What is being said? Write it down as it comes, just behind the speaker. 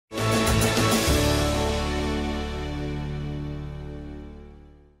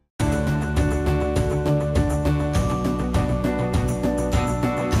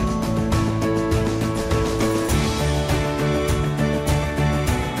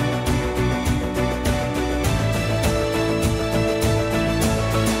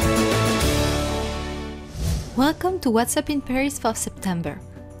What's Up in Paris for September.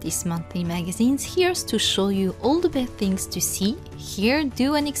 This monthly magazine is here to show you all the best things to see, hear,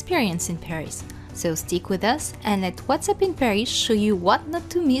 do and experience in Paris. So stick with us and let What's Up in Paris show you what not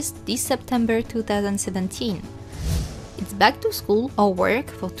to miss this September 2017. It's back to school or work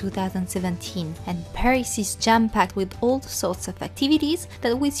for 2017 and Paris is jam-packed with all sorts of activities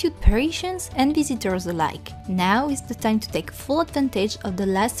that will suit Parisians and visitors alike. Now is the time to take full advantage of the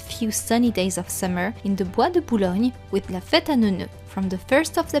last few sunny days of summer in the Bois de Boulogne with La Fête à Neuneu. From the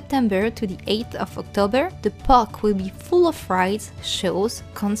 1st of September to the 8th of October, the park will be full of rides, shows,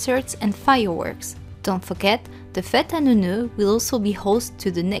 concerts and fireworks. Don't forget, the Fête à Neuneu will also be host to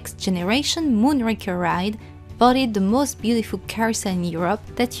the next generation MoonRaker ride, voted the most beautiful carousel in Europe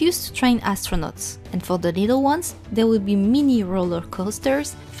that used to train astronauts. And for the little ones, there will be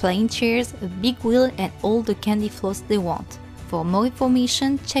mini-rollercoasters, flying chairs, a big wheel and all the candyfloss they want. For more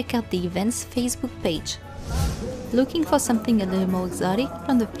information, check out the event's Facebook page. Looking for something a little more exotic?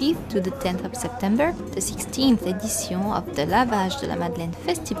 From the 5th to the 10th of September, the 16th edition of the Lavage de la Madeleine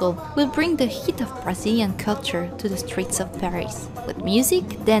Festival will bring the heat of Brazilian culture to the streets of Paris. With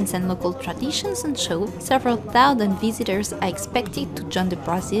music, dance and local traditions on show, several thousand visitors are expected to join the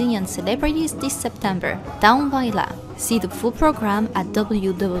Brazilian celebrities this September. Então vai lá! See the full program at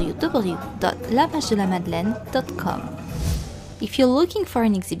www.lavagedeladelamadeleine.com. If you're looking for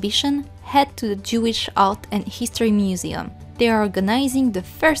an exhibition, head to the Jewish Art and History Museum. They are organizing the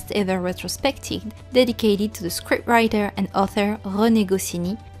first ever retrospective dedicated to the scriptwriter and author René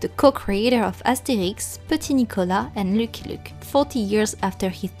Goscinny, the co-creator of Astérix, Petit Nicolas and Lucky Luke, 40 years after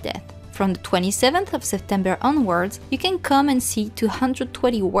his death. From the 27th of September onwards, you can come and see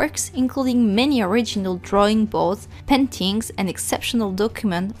 220 works including many original drawing boards, paintings and exceptional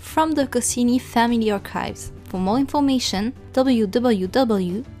documents from the Goscinny family archives. For more information,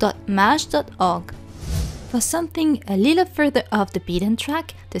 www.maj.org. For something a little further off the beaten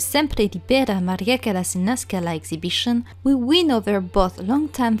track, the Sempre Libera Maria Callas in Scala exhibition will win over both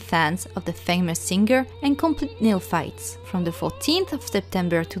long-time fans of the famous singer and complete neophytes. From the 14th of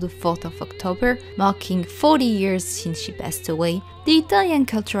September to the 4th of October, marking 40 years since she passed away, the Italian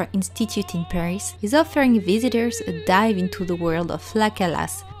Cultural Institute in Paris is offering visitors a dive into the world of La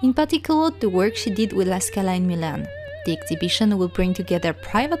Callas, in particular the work she did with La Scala in Milan. The exhibition will bring together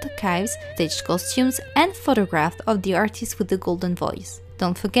private archives, staged costumes and photographs of the artist with the golden voice.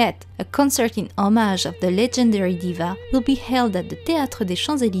 Don't forget, a concert in homage of the legendary diva will be held at the Théâtre des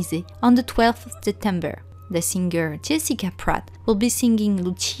Champs-Élysées on the 12th of September. The singer Jessica Pratt will be singing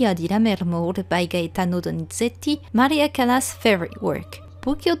Lucia di Lammermoor by Gaetano Donizetti, Maria Callas' favorite work.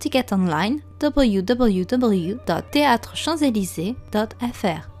 Book your ticket online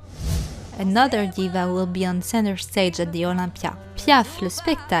www.theatrechamps-élysées.fr. Another diva will be on center stage at the Olympia. Piaf, le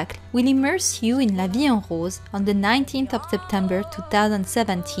spectacle, will immerse you in La Vie en Rose on the 19th of September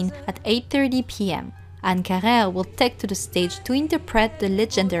 2017 at 8:30 p.m. Anne Carrère will take to the stage to interpret the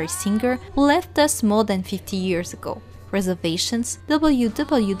legendary singer who left us more than 50 years ago. Reservations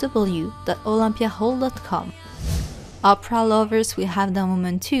www.olympiahall.com. Opera lovers will have their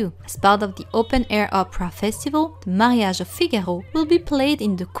moment too. As part of the open-air opera festival, the Mariage of Figaro will be played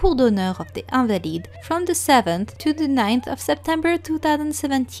in the Cour d'honneur of the Invalides from the 7th to the 9th of September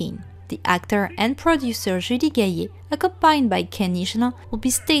 2017. The actor and producer Julie Gaillet, accompanied by Ken Higelin, will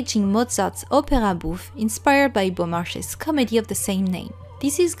be staging Mozart's opera bouffe inspired by Beaumarchais' comedy of the same name.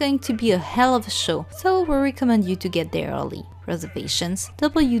 This is going to be a hell of a show, so we recommend you to get there early. Reservations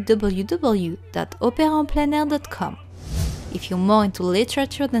www.operaenpleinair.com. If you're more into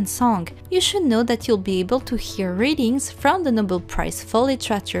literature than song, you should know that you'll be able to hear readings from the Nobel Prize for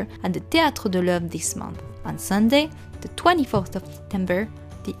Literature at the Théâtre de l'Œuvre this month. On Sunday, the 24th of September,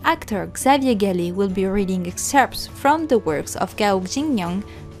 the actor Xavier Gallet will be reading excerpts from the works of Gao Xingyang,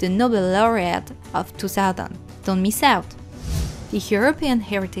 the Nobel laureate of 2000. Don't miss out! The European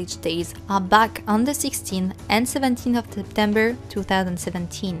Heritage Days are back on the 16th and 17th of September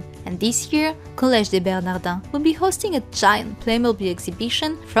 2017, and this year, Collège des Bernardins will be hosting a giant Playmobil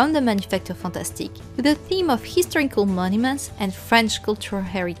exhibition from the Manufacture Fantastique with a theme of historical monuments and French cultural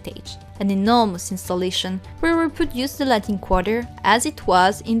heritage. An enormous installation will reproduce the Latin Quarter as it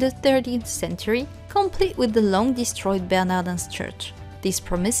was in the 13th century, complete with the long-destroyed Bernardins Church. This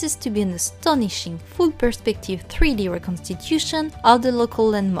promises to be an astonishing, full-perspective 3D reconstitution of the local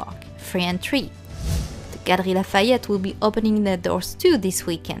landmark. Free entry. The Galeries Lafayette will be opening their doors too this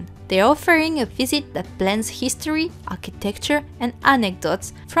weekend. They're offering a visit that blends history, architecture and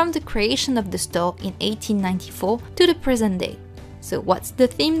anecdotes from the creation of the store in 1894 to the present day. So what's the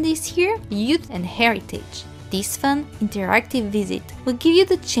theme this year? Youth and heritage. This fun, interactive visit will give you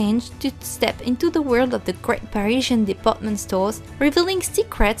the chance to step into the world of the great Parisian department stores, revealing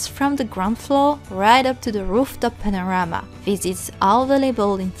secrets from the ground floor right up to the rooftop panorama. Visits are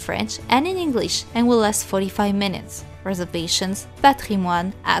available in French and in English and will last 45 minutes. Reservations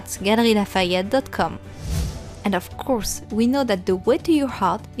patrimoine@galerielafayette.com. And of course, we know that the way to your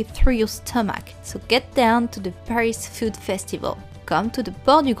heart is through your stomach, so get down to the Paris Food Festival. Come to the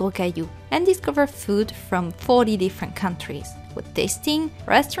Bois de Boulogne and discover food from 40 different countries. With tasting,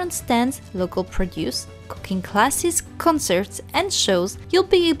 restaurant stands, local produce, cooking classes, concerts and shows, you'll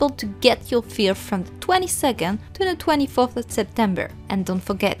be able to get your fill from the 22nd to the 24th of September. And don't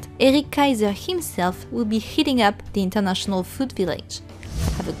forget, Eric Kaiser himself will be heating up the International Food Village.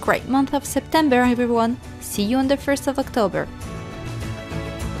 Have a great month of September, everyone! See you on the 1st of October!